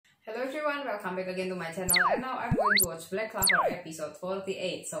everyone, welcome back again to my channel, and now I'm going to watch Black Clover episode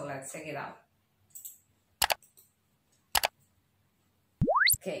 48, so let's check it out.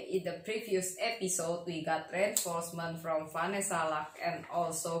 Okay, in the previous episode we got reinforcement from Vanessa Luck and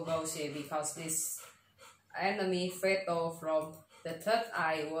also Gauche because this enemy Veto from the Third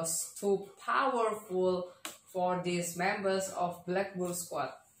Eye was too powerful for these members of Black Bull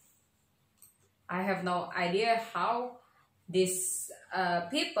Squad. I have no idea how these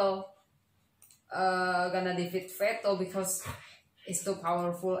people gonna defeat Veto because it's too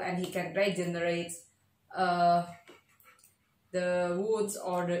powerful and he can regenerate the wounds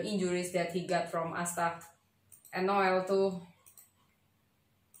or the injuries that he got from Asta and Noel too.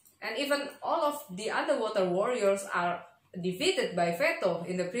 And even all of the underwater warriors are defeated by Veto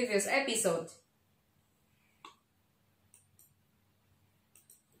in the previous episode.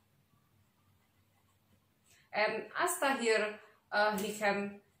 And Asta here, he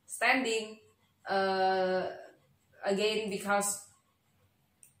can standing again because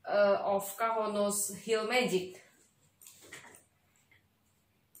of Kahono's heal magic.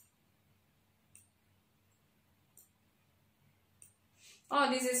 Oh,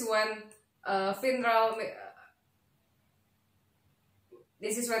 this is when Finral.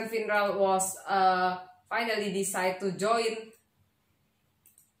 This is when Finral was finally decide to join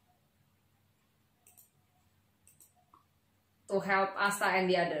to help Asta and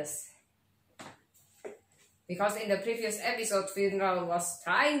the others. Because in the previous episode, Finral was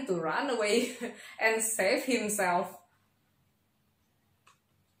trying to run away and save himself.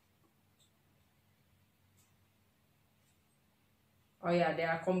 Oh yeah, they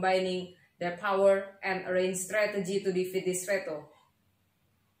are combining their power and arrange strategy to defeat this Veto.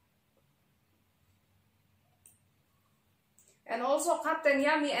 And also Captain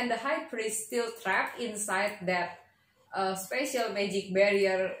Yami and the High Priest still trapped inside that special magic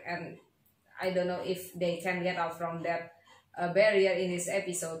barrier, and I don't know if they can get out from that barrier in this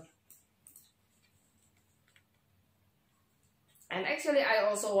episode. And actually I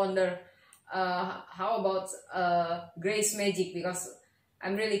also wonder how about Grace magic, because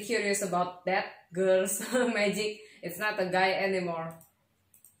I'm really curious about that girl's magic. It's not a guy anymore.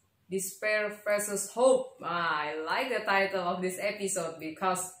 Despair versus Hope. I like the title of this episode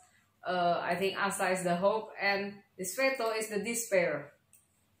because I think Asta is the hope and this Veto is the despair.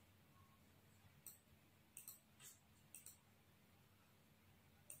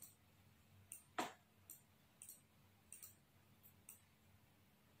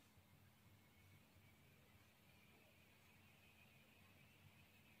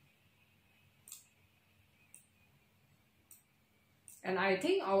 And I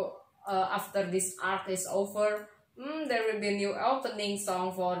think after this arc is over, there will be a new opening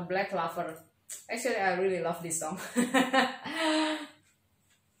song for Black Clover. Actually, I really love this song.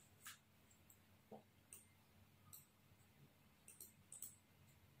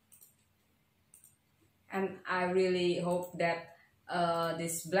 And I really hope that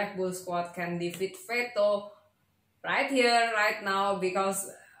this Black Bull Squad can defeat Veto right here, right now, because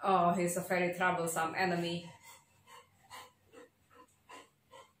he's a very troublesome enemy.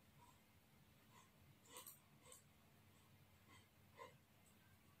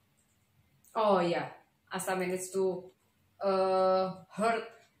 Oh yeah, Asta managed to hurt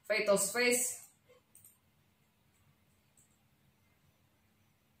Veto's face.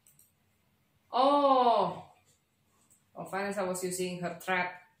 Oh, Vanessa was using her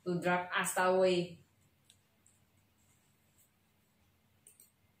trap to drag Asta away.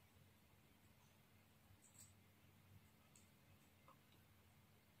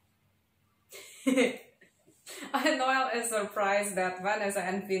 And Noel is surprised that Vanessa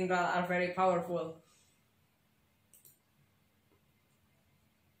and Finral are very powerful.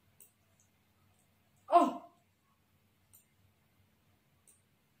 Oh!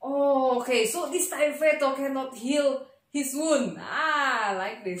 Oh, okay, so this time Veto cannot heal his wound. Ah,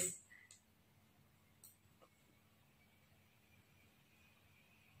 like this.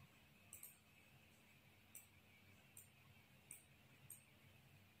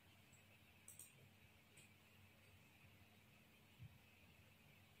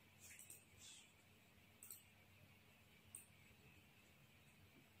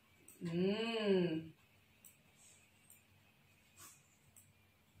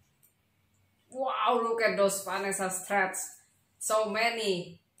 Wow, look at those Vanessa's threads. So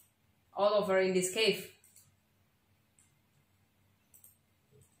many all over in this cave.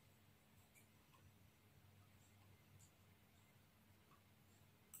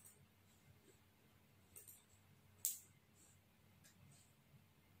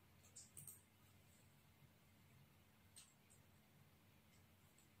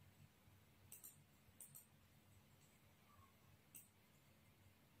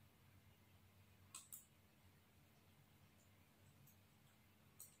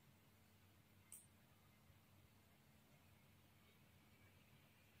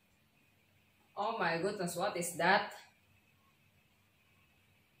 Oh my goodness, what is that?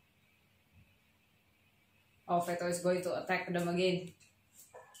 Oh, Veto is going to attack them again.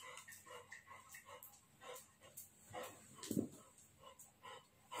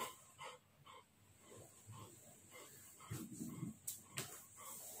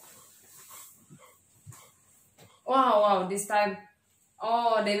 Wow, wow, this time,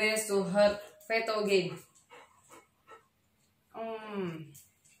 oh, they managed to hurt Veto again.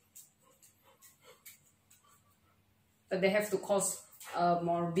 But they have to cause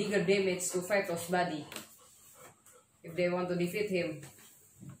more bigger damage to Veto's body if they want to defeat him.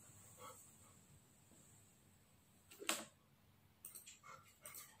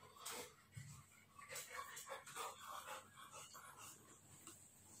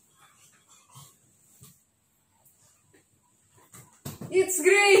 It's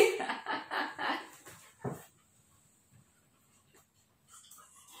great!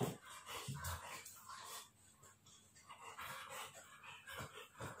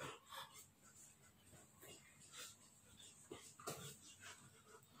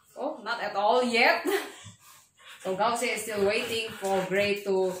 Oh, not at all yet. So Gauze is still waiting for Gray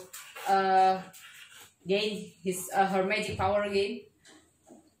to gain her magic power again.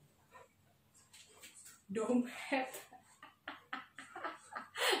 Don't have.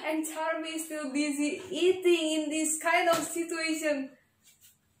 And Charmy is still busy eating in this kind of situation.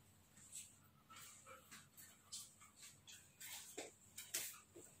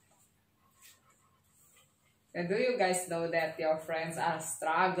 And do you guys know that your friends are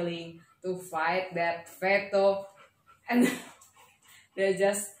struggling to fight that Veto, and they're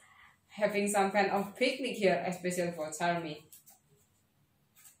just having some kind of picnic here, especially for Charmy.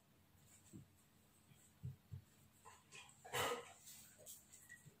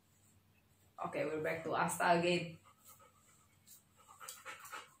 Okay, we're back to Asta again.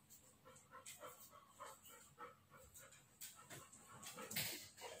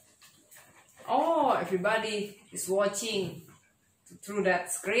 Oh, everybody is watching through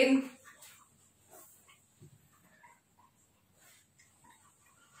that screen.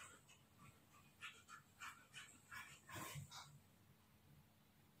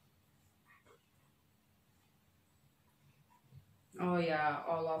 Oh yeah,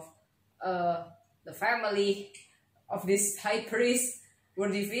 all of the family of this high priest were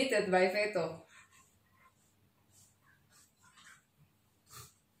defeated by Veto.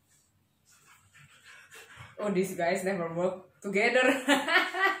 Oh, these guys never work together.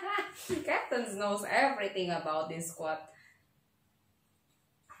 Captain knows everything about this squad.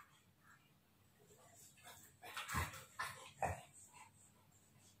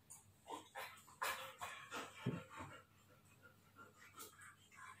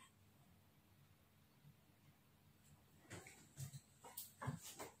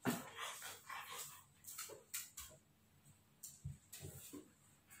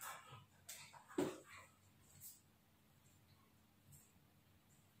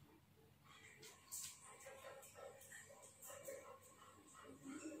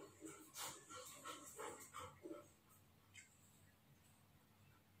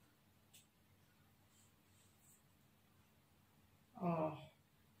 Oh.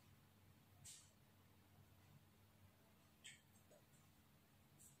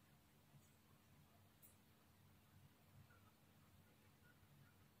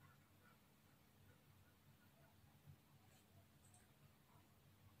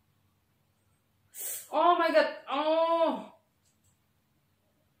 Oh my god. Oh.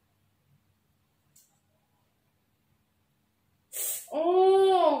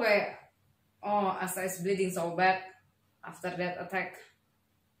 Oh, okay. Oh, Asta is bleeding so bad after that attack.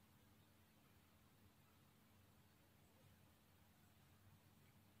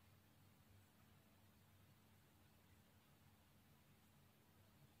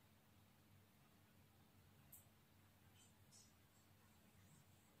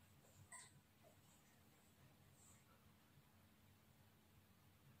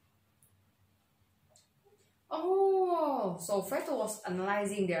 Oh, so Veto was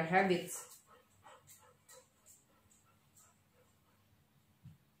analyzing their habits.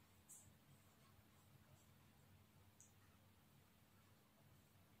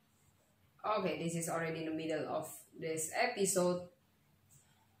 Okay, this is already in the middle of this episode,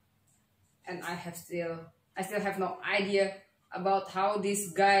 and I still have no idea about how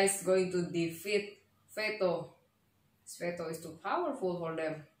this guy is going to defeat Veto. Veto is too powerful for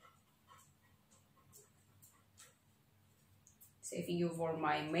them. Saving you for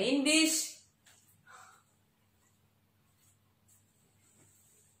my main dish.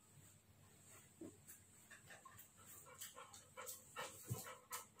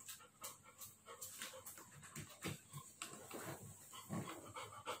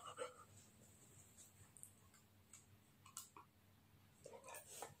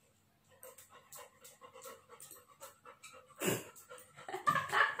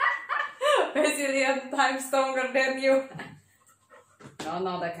 Brazilian times stronger than you. No,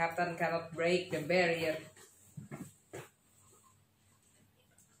 no, the captain cannot break the barrier.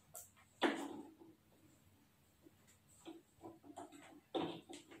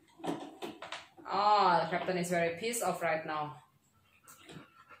 Oh, the captain is very pissed off right now.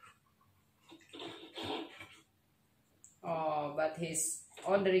 Oh, but he's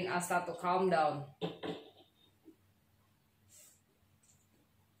ordering Asta to calm down.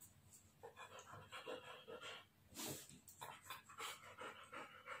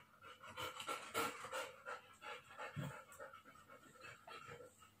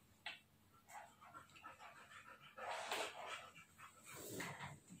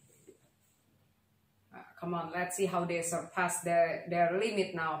 Come on, let's see how they surpass their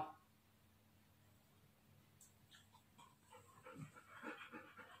limit now.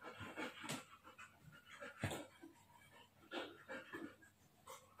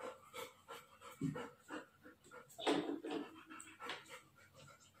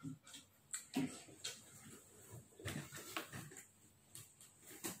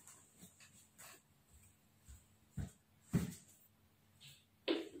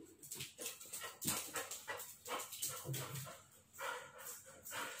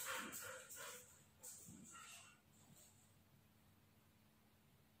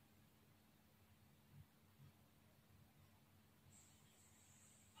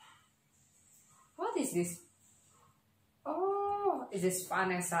 What is this? Oh, is this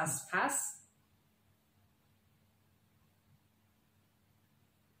Vanessa's past?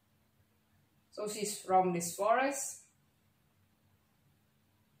 So she's from this forest?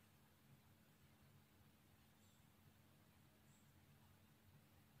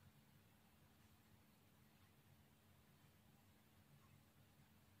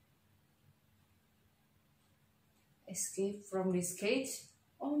 Escape from this cage?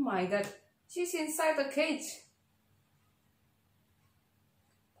 Oh my god, she's inside the cage.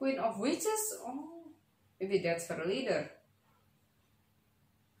 Queen of Witches? Oh, maybe that's her leader.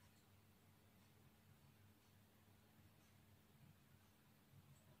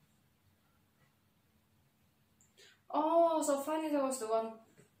 Oh, so Vanessa was the one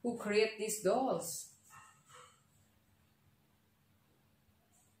who created these dolls.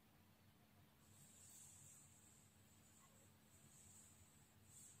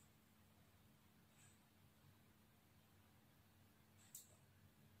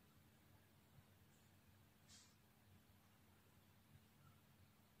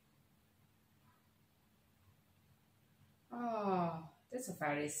 Oh, that's a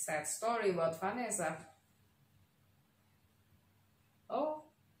very sad story about Vanessa. Oh,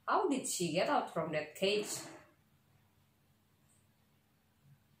 how did she get out from that cage?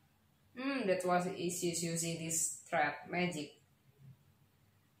 That was she's using this trap magic.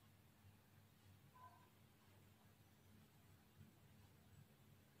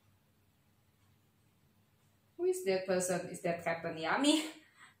 Who is that person? Is that Captain Yami?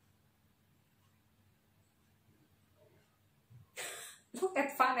 Look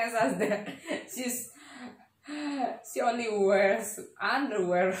at Vanessa there. She only wears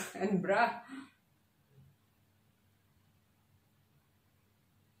underwear and bra.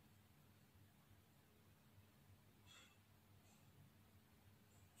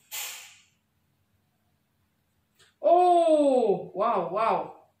 Oh, wow,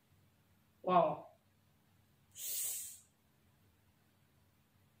 wow, wow.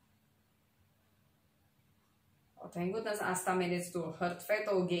 Oh, thank goodness Asta managed to hurt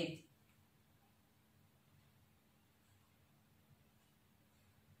Fatal again.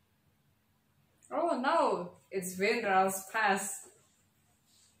 Oh no, it's Vindral's pass.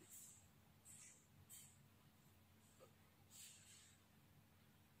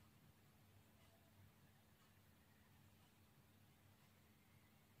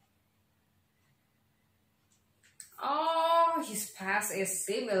 Oh, his past is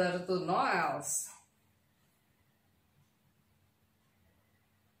similar to Noel's.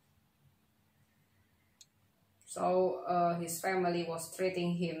 So his family was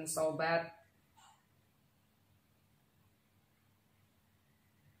treating him so bad.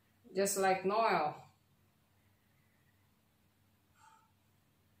 Just like Noel.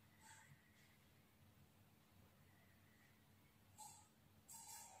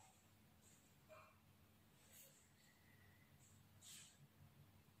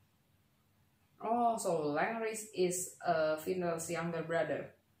 Oh, so Langris is Finral's younger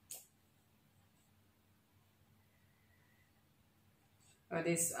brother.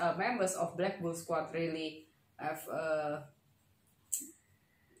 These members of Black Bull Squad really have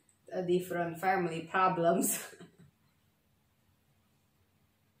different family problems.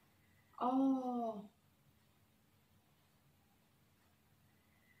 Oh,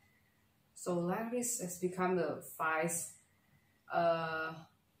 so Laris has become the vice uh,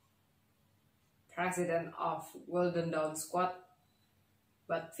 president of Golden Dawn Squad,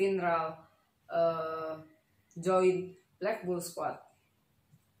 but Finral uh, joined Black Bull Squad.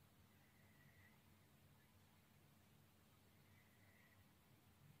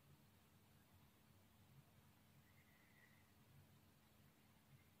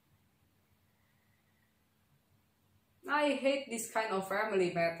 I hate this kind of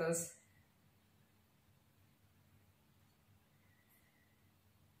family matters.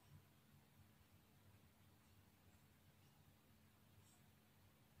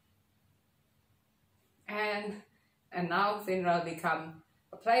 And now Finral become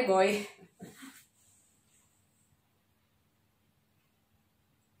a playboy.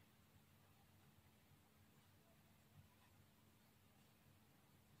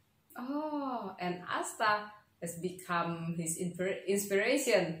 Oh, and Asta has become his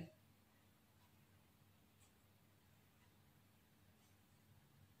inspiration.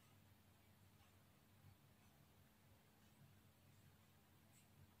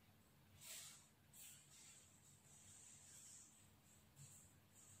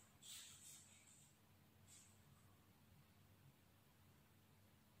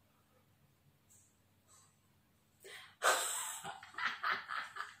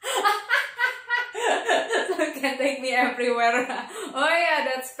 Can take me everywhere. Oh yeah,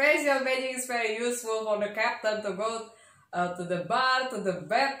 that special magic is very useful for the captain to go to the bar, to the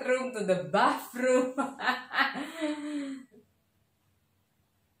bedroom, to the bathroom.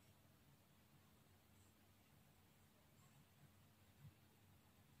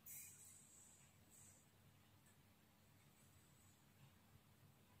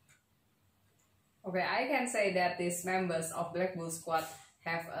 Okay, I can say that these members of Black Bull Squad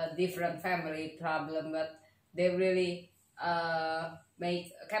have a different family problem, but they really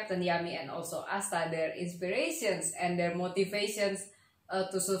make Captain Yami and also Asta their inspirations and their motivations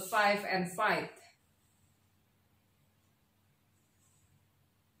to survive and fight.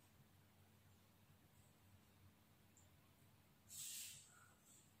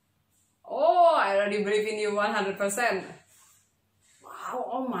 Oh, I already believe in you 100%. Wow,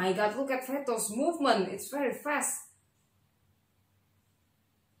 oh my god, look at Veto's movement, it's very fast.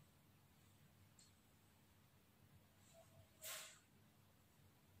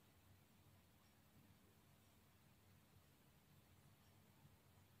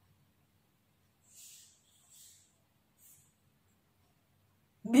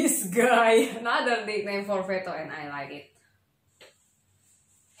 This guy, another nickname for Veto, and I like it.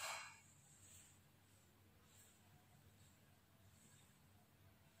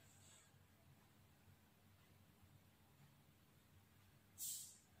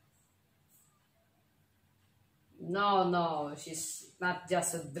 No, no, she's not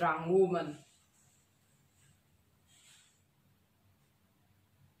just a drunk woman.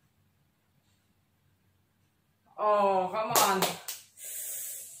 Oh, come on.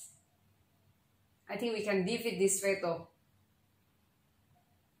 I think we can defeat this Veto.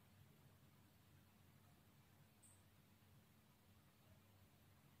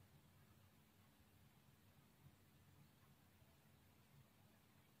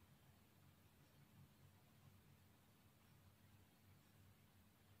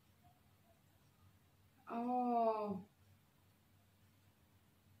 Oh,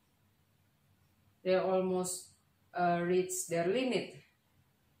 they almost reach their limit.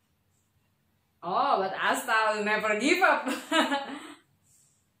 Oh, but Asta will never give up.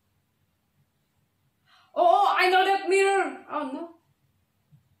 Oh, I know that mirror. Oh no.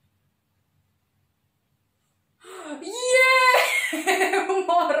 Yeah!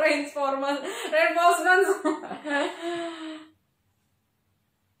 More reinforcements.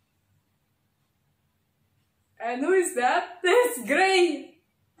 And who is that? That's Gray.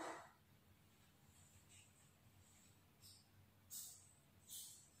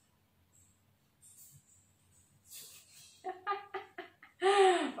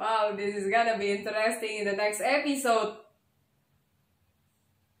 Wow, this is gonna be interesting in the next episode.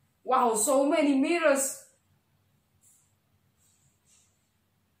 Wow, so many mirrors.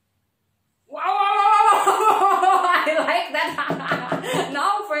 Wow, I like that.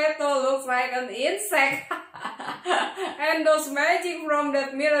 Now Veto looks like an insect. And those magic from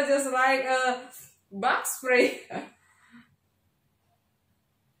that mirror just like a bug spray.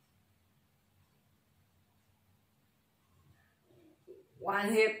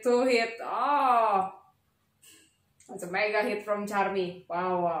 One hit, two hit. Oh, it's a mega hit from Charmy.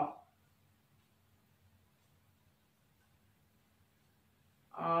 Wow, wow.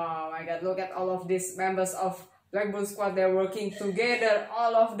 Oh my my god, look at all of these members of Black Bull Squad. They're working together,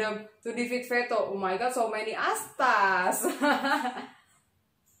 all of them, to defeat Veto. Oh my god, so many Astas.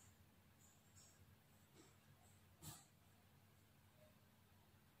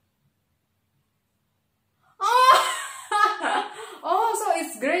 Oh! Oh, so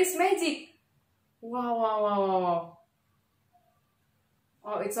it's Grace magic. Wow, wow, wow, wow, wow.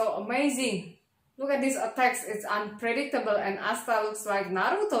 Oh, it's so amazing. Look at these attacks. It's unpredictable, and Asta looks like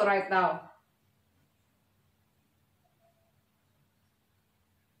Naruto right now.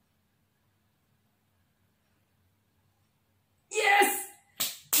 Yes!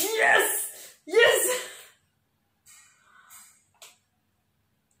 Yes! Yes!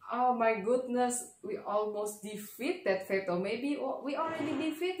 Oh my goodness, we almost defeat that Veto. Maybe we already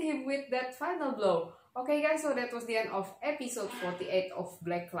defeat him with that final blow. Okay guys, so that was the end of episode 48 of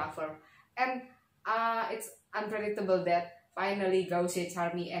Black Clover. And it's unpredictable that finally Gauche,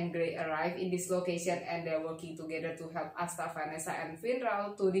 Charmy, and Grey arrive in this location, and they're working together to help Asta, Vanessa, and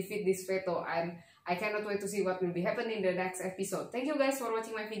Finral to defeat this Veto. And I cannot wait to see what will be happening in the next episode. Thank you guys for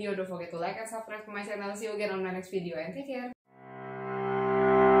watching my video. Don't forget to like and subscribe to my channel. See you again on my next video, and take care.